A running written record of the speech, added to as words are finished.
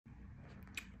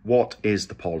What is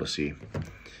the policy?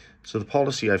 So the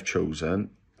policy I've chosen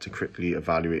to critically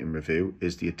evaluate and review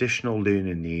is the Additional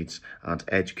Learning Needs and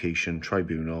Education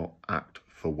Tribunal Act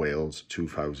for Wales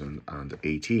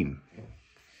 2018.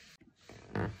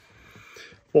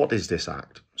 What is this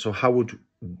act? So how would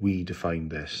we define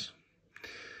this?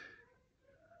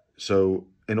 So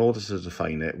in order to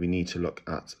define it, we need to look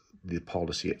at the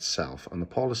policy itself, and the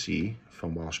policy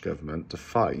from Welsh Government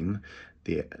define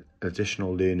the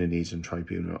Additional Learning Needs and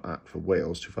Tribunal Act for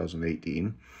Wales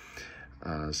 2018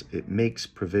 as it makes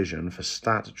provision for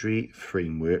statutory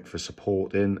framework for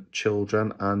supporting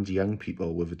children and young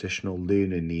people with additional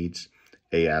learning needs,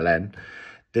 ALN.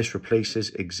 This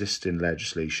replaces existing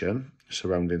legislation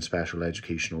surrounding special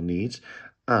educational needs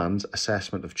and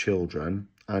assessment of children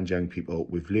and young people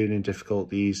with learning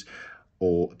difficulties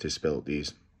or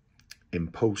disabilities in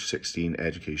post-16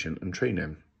 education and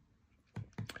training.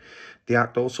 The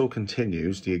Act also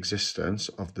continues the existence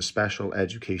of the Special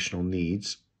Educational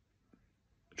Needs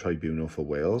Tribunal for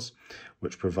Wales,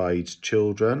 which provides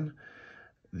children,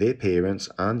 their parents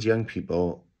and young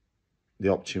people the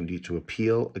opportunity to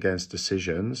appeal against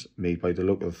decisions made by the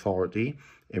local authority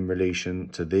in relation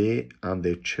to their and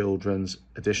their children's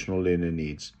additional learning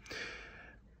needs,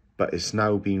 but it's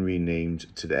now been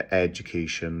renamed to the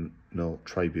Educational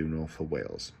Tribunal for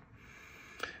Wales.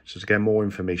 So to get more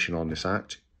information on this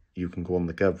Act, you can go on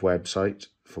the Gov website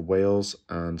for Wales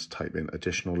and type in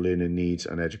Additional Learning Needs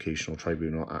and Educational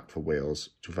Tribunal Act for Wales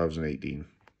 2018.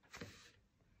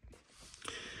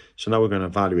 So now we're going to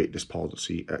evaluate this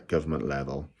policy at government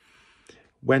level.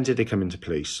 When did it come into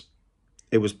place?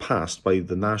 It was passed by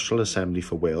the National Assembly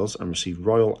for Wales and received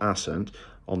royal assent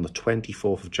on the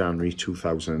 24th of January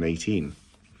 2018.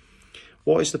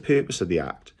 What is the purpose of the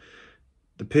Act?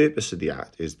 The purpose of the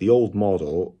Act is the old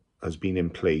model has been in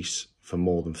place for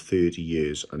more than 30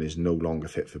 years and is no longer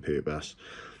fit for purpose.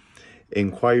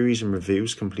 Inquiries and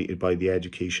reviews completed by the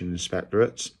Education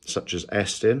Inspectorates, such as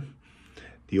Estyn,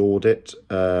 the Audit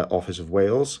Office of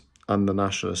Wales, and the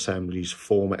National Assembly's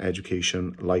former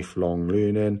Education, Lifelong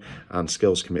Learning and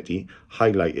Skills Committee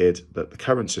highlighted that the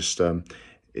current system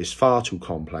is far too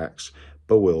complex,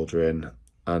 bewildering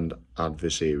and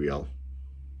adversarial.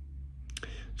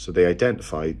 So they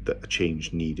identified that a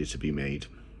change needed to be made.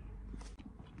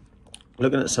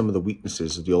 Looking at some of the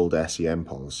weaknesses of the old SEN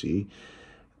policy,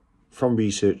 from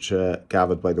research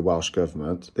gathered by the Welsh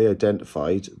Government, they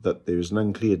identified that there is an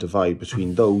unclear divide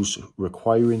between those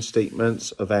requiring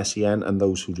statements of SEN and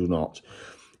those who do not.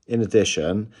 In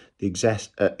addition, the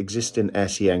existing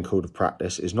SEN Code of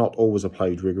Practice is not always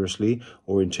applied rigorously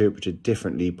or interpreted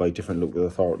differently by different local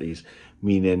authorities,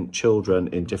 meaning children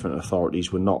in different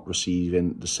authorities were not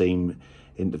receiving the same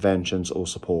interventions or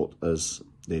support as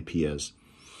their peers.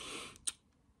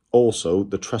 Also,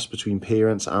 the trust between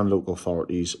parents and local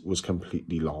authorities was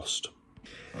completely lost.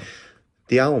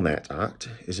 The ALNET Act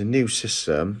is a new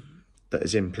system that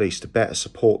is in place to better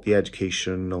support the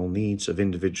educational needs of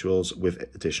individuals with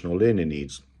additional learning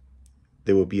needs.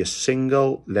 There will be a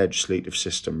single legislative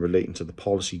system relating to the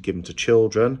policy given to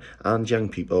children and young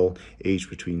people aged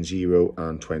between 0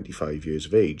 and 25 years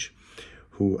of age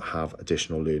who have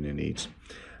additional learning needs.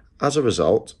 As a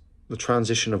result, the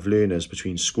transition of learners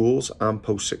between schools and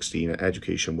post-16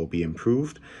 education will be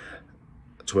improved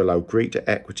to allow greater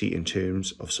equity in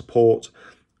terms of support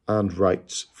and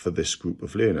rights for this group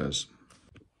of learners.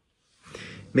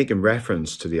 Making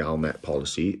reference to the ALNET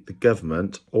policy, the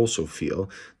government also feel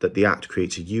that the Act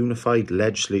creates a unified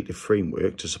legislative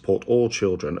framework to support all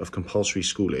children of compulsory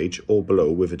school age or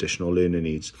below with additional learning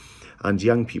needs and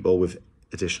young people with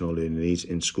additional learning needs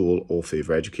in school or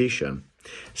further education.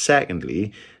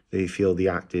 Secondly, they feel the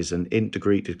Act is an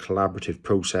integrated collaborative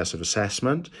process of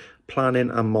assessment, planning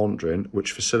and monitoring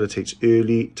which facilitates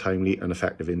early, timely and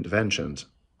effective interventions.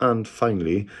 And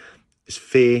finally, it's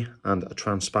fair and a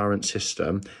transparent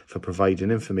system for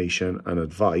providing information and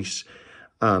advice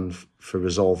and for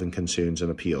resolving concerns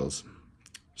and appeals.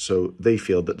 So they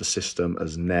feel that the system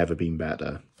has never been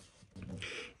better.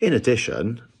 In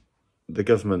addition, the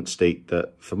government state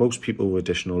that for most people with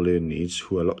additional learning needs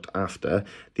who are looked after,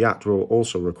 the Act will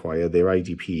also require their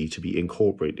IDP to be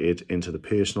incorporated into the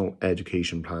personal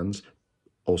education plans,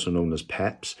 also known as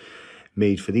PEPs,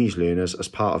 made for these learners as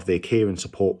part of their care and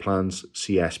support plans,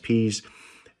 CSPs.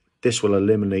 This will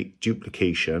eliminate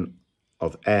duplication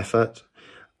of effort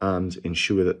and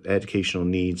ensure that the educational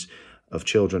needs of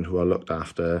children who are looked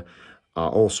after are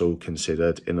also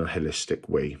considered in a holistic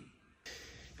way.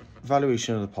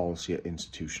 Evaluation of the policy at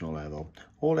institutional level.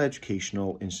 All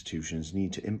educational institutions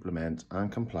need to implement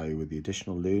and comply with the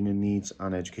Additional Learning Needs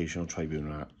and Educational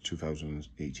Tribunal Act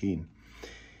 2018.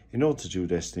 In order to do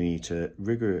this, they need to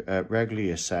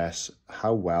regularly assess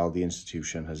how well the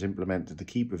institution has implemented the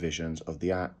key provisions of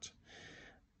the Act.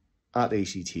 At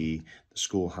ACT, the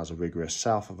school has a rigorous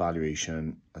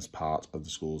self-evaluation as part of the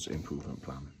school's improvement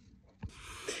plan.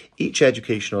 Each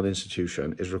educational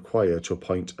institution is required to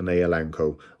appoint an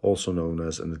ALNCO, also known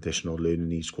as an Additional Learning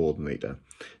Needs Coordinator,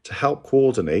 to help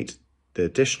coordinate the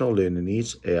additional learning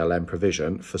needs ALN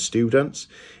provision for students,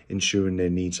 ensuring their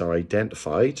needs are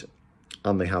identified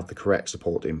and they have the correct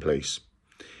support in place.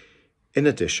 In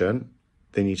addition,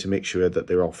 they need to make sure that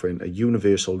they're offering a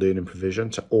universal learning provision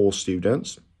to all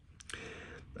students,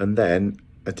 and then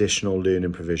additional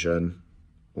learning provision,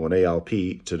 or an ALP,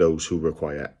 to those who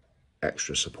require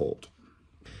extra support.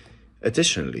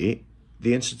 Additionally,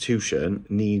 the institution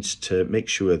needs to make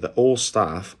sure that all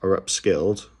staff are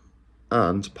upskilled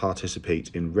and participate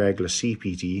in regular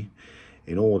CPD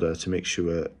in order to make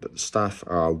sure that the staff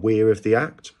are aware of the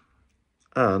Act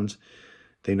and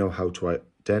they know how to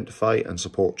identify and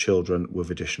support children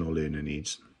with additional learning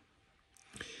needs.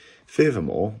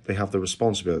 Furthermore, they have the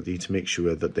responsibility to make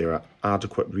sure that there are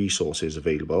adequate resources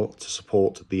available to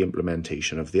support the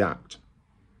implementation of the Act.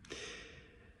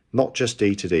 Not just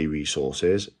day-to-day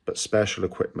resources, but special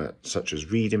equipment such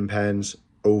as reading pens,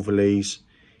 overlays,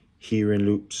 hearing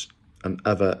loops, and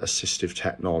other assistive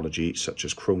technology such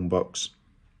as Chromebooks,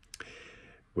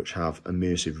 which have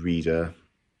immersive reader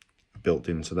built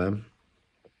into them.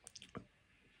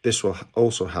 This will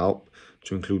also help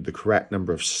to include the correct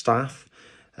number of staff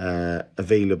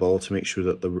available to make sure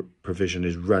that the provision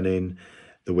is running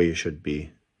the way it should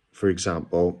be. For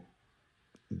example,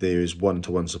 there is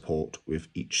one-to-one support with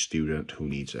each student who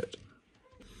needs it.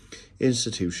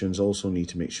 Institutions also need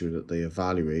to make sure that they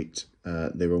evaluate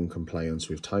their own compliance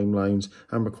with timelines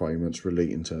and requirements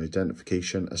relating to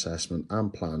identification, assessment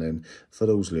and planning for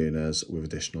those learners with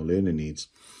additional learning needs.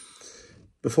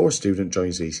 Before a student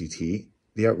joins ACT,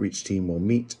 the outreach team will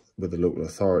meet with the local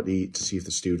authority to see if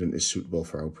the student is suitable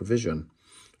for our provision.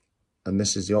 And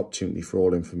this is the opportunity for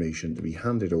all information to be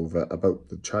handed over about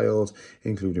the child,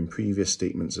 including previous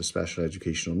statements of special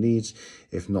educational needs,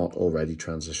 if not already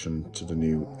transitioned to the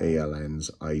new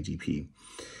ALN's IDP.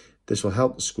 This will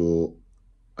help the school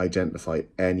identify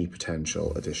any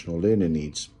potential additional learning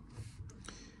needs.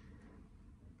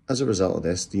 As a result of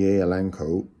this, the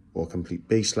ALNCO will complete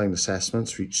baseline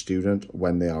assessments for each student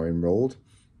when they are enrolled.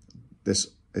 This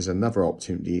is another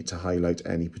opportunity to highlight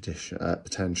any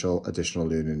potential additional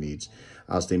learning needs,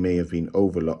 as they may have been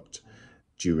overlooked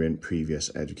during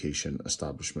previous education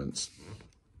establishments.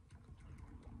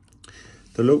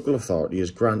 The local authority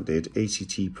has granted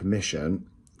ACT permission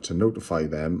to notify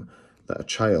them that a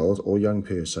child or young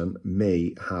person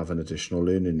may have an additional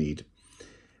learning need.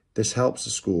 This helps the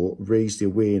school raise the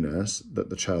awareness that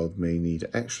the child may need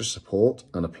extra support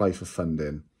and apply for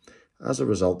funding. As a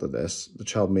result of this, the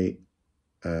child may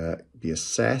be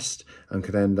assessed and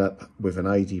could end up with an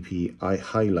IDP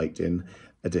highlighting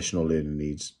additional learning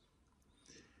needs.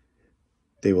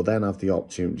 They will then have the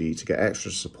opportunity to get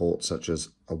extra support such as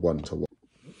a one-to-one.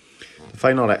 The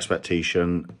final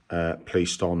expectation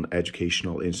placed on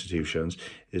educational institutions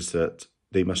is that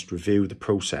they must review the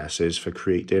processes for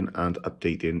creating and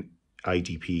updating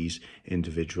IDPs,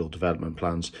 individual development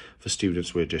plans, for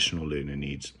students with additional learning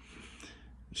needs.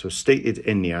 So stated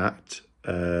in the Act,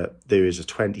 there is a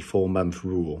 24-month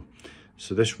rule.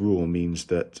 So this rule means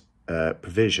that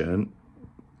provision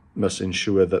must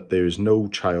ensure that there is no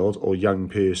child or young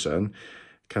person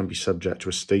can be subject to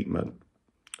a statement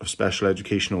of special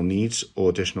educational needs or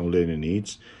additional learning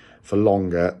needs for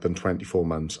longer than 24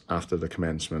 months after the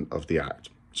commencement of the Act.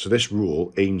 So this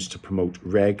rule aims to promote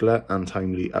regular and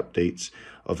timely updates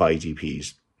of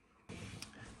IDPs.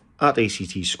 At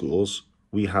ACT schools,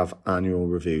 we have annual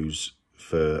reviews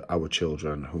for our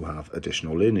children who have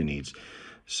additional learning needs.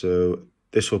 So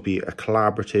this will be a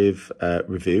collaborative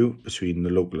review between the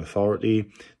local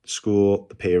authority, the school,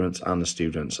 the parents and the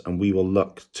students, and we will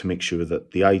look to make sure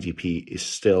that the IDP is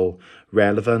still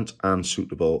relevant and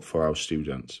suitable for our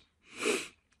students.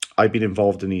 I've been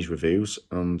involved in these reviews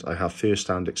and I have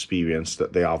first-hand experience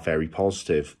that they are very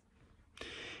positive.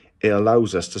 It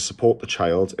allows us to support the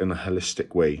child in a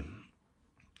holistic way.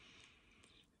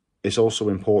 It's also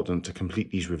important to complete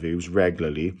these reviews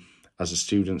regularly, as the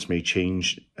students may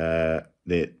change their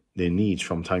needs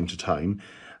from time to time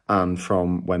and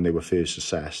from when they were first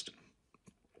assessed.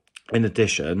 In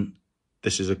addition,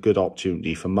 this is a good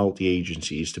opportunity for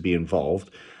multi-agencies to be involved,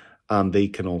 and they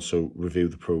can also review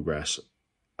the progress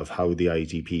of how the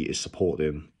IDP is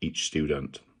supporting each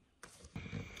student.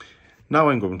 Now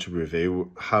I'm going to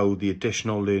review how the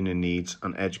Additional Learning Needs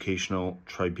and Educational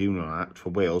Tribunal Act for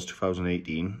Wales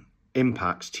 2018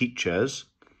 impacts teachers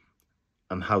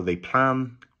and how they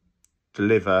plan,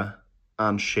 deliver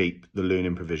and shape the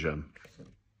learning provision.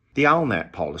 The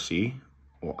ALNET policy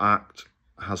or Act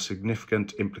has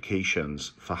significant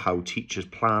implications for how teachers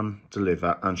plan,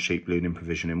 deliver and shape learning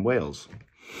provision in Wales,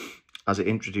 as it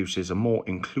introduces a more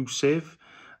inclusive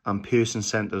and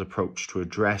person-centred approach to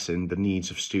addressing the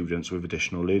needs of students with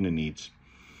additional learning needs.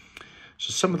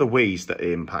 So some of the ways that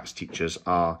it impacts teachers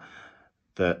are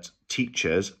that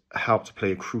teachers help to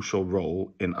play a crucial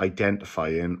role in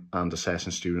identifying and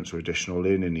assessing students with additional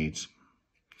learning needs.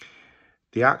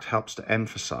 The Act helps to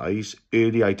emphasise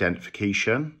early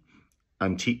identification,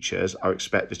 and teachers are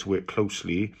expected to work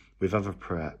closely with other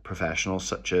professionals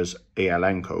such as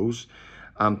ALNCOs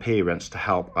and parents to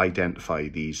help identify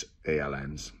these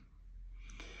ALNs.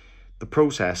 The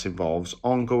process involves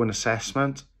ongoing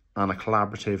assessment and a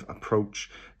collaborative approach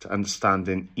to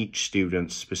understanding each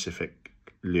student's specific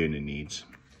learning needs.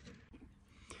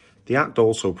 The Act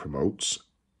also promotes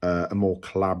a more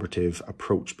collaborative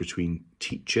approach between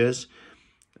teachers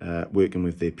working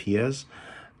with their peers,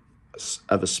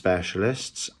 other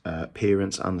specialists,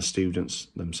 parents and the students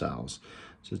themselves.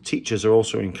 So teachers are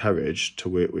also encouraged to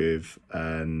work with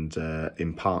and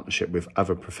in partnership with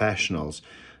other professionals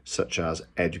such as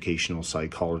educational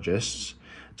psychologists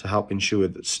to help ensure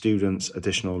that students'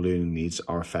 additional learning needs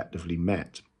are effectively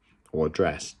met or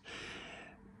addressed.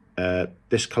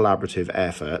 This collaborative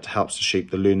effort helps to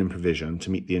shape the learning provision to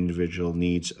meet the individual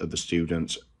needs of the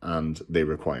students and their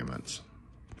requirements.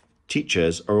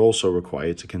 Teachers are also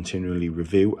required to continually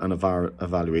review and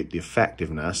evaluate the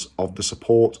effectiveness of the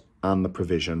support and the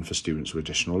provision for students with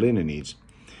additional learning needs.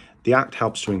 The Act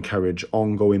helps to encourage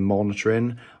ongoing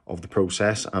monitoring of the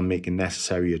process and making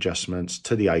necessary adjustments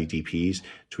to the IDPs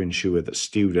to ensure that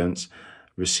students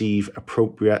receive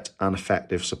appropriate and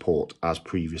effective support as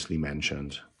previously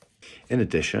mentioned. In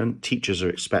addition, teachers are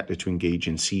expected to engage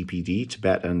in CPD to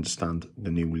better understand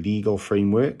the new legal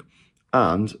framework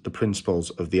and the principles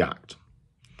of the Act.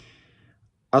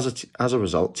 As a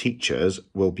result, teachers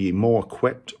will be more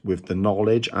equipped with the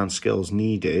knowledge and skills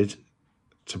needed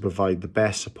to provide the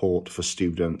best support for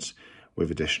students with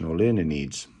additional learning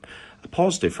needs. A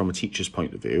positive from a teacher's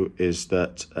point of view is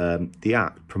that the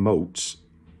Act promotes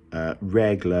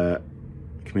regular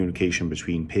communication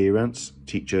between parents,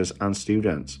 teachers and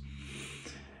students.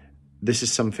 This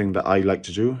is something that I like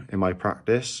to do in my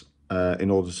practice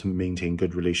in order to maintain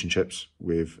good relationships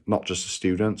with not just the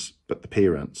students, but the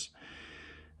parents.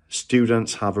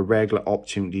 Students have a regular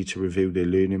opportunity to review their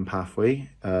learning pathway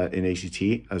in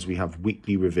ACT as we have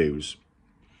weekly reviews.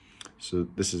 So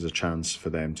this is a chance for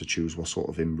them to choose what sort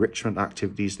of enrichment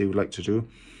activities they would like to do.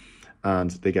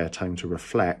 And they get time to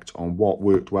reflect on what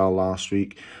worked well last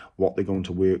week, what they're going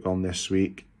to work on this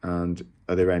week, and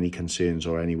are there any concerns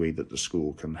or any way that the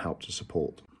school can help to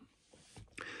support.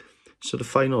 So the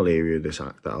final area of this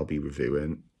Act that I'll be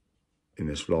reviewing in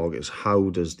this vlog is how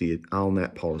does the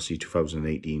ALNET policy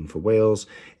 2018 for Wales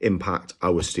impact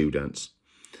our students?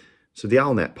 So the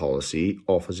ALNET policy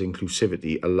offers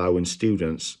inclusivity, allowing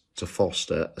students to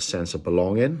foster a sense of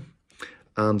belonging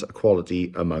and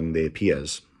equality among their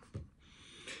peers.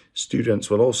 Students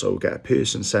will also get a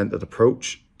person-centred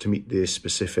approach to meet their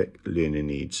specific learning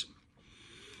needs.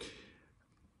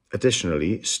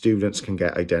 Additionally, students can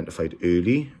get identified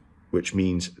early, which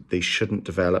means they shouldn't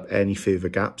develop any further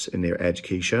gaps in their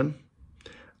education,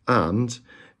 and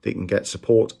they can get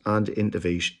support and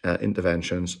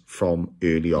interventions from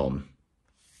early on.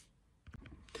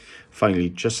 Finally,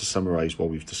 just to summarise what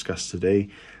we've discussed today,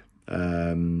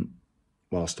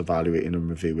 whilst evaluating and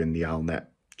reviewing the ALNET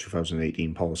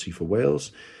 2018 policy for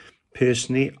Wales,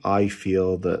 personally, I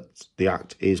feel that the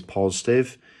Act is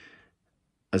positive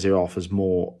as it offers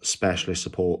more specialist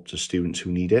support to students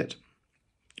who need it.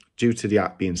 Due to the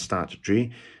Act being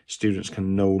statutory, students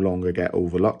can no longer get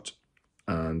overlooked,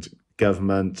 and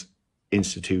government,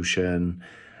 institution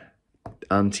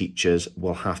and teachers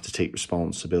will have to take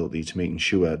responsibility to making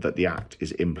sure that the Act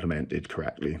is implemented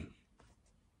correctly,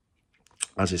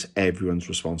 as it's everyone's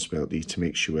responsibility to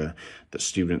make sure that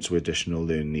students with additional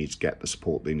learning needs get the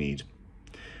support they need.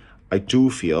 I do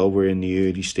feel we're in the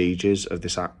early stages of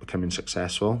this Act becoming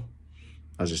successful,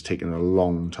 as it's taken a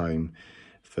long time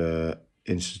for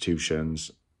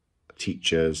institutions,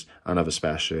 teachers and other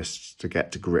specialists to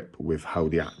get to grip with how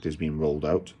the Act is being rolled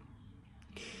out.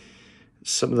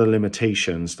 Some of the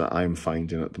limitations that I'm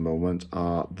finding at the moment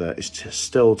are that it's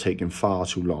still taking far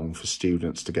too long for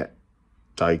students to get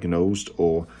diagnosed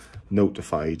or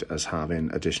notified as having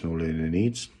additional learning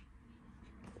needs.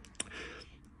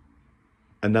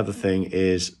 Another thing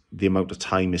is the amount of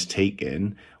time is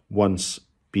taken once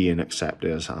being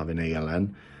accepted as having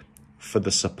ALN. for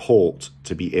the support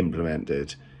to be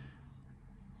implemented.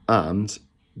 And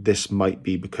this might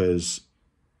be because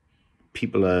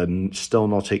people are still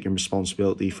not taking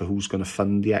responsibility for who's going to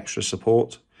fund the extra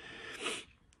support.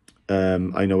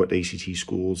 I know at ACT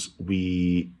schools,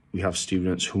 we have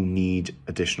students who need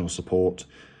additional support,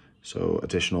 so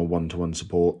additional one-to-one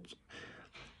support,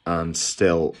 and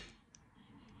still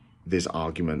there's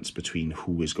arguments between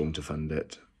who is going to fund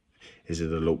it. Is it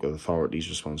the local authority's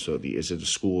responsibility? Is it the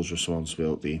school's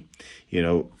responsibility? You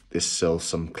know, there's still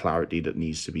some clarity that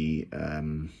needs to be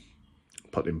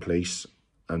put in place,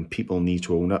 and people need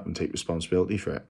to own up and take responsibility for it.